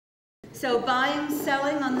So buying,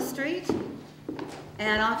 selling on the street,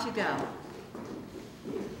 and off you go.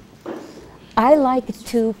 I like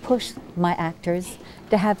to push my actors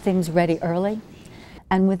to have things ready early.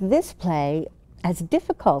 And with this play, as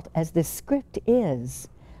difficult as this script is,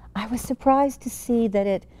 I was surprised to see that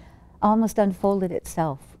it almost unfolded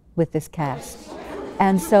itself with this cast.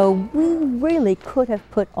 And so we really could have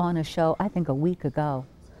put on a show, I think, a week ago.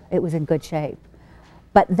 It was in good shape.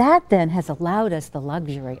 But that then has allowed us the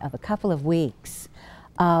luxury of a couple of weeks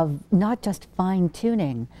of not just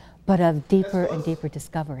fine-tuning, but of deeper and deeper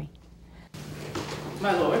discovery.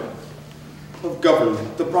 My lord. Of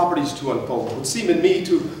government, the properties to unfold would seem in me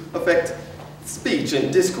to affect speech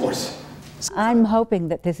and discourse. I'm hoping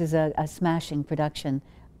that this is a smashing production.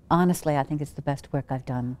 Honestly, I think it's the best work I've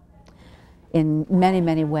done in many,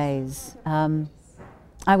 many ways.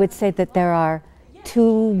 I would say that there are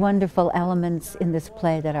two wonderful elements in this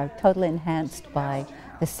play that are totally enhanced by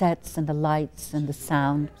the sets and the lights and the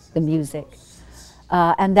sound, the music.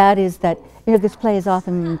 And that is that, you know, this play is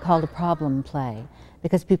often called a problem play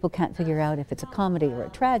because people can't figure out if it's a comedy or a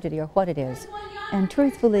tragedy or what it is. And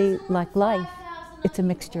truthfully, like life, it's a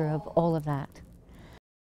mixture of all of that.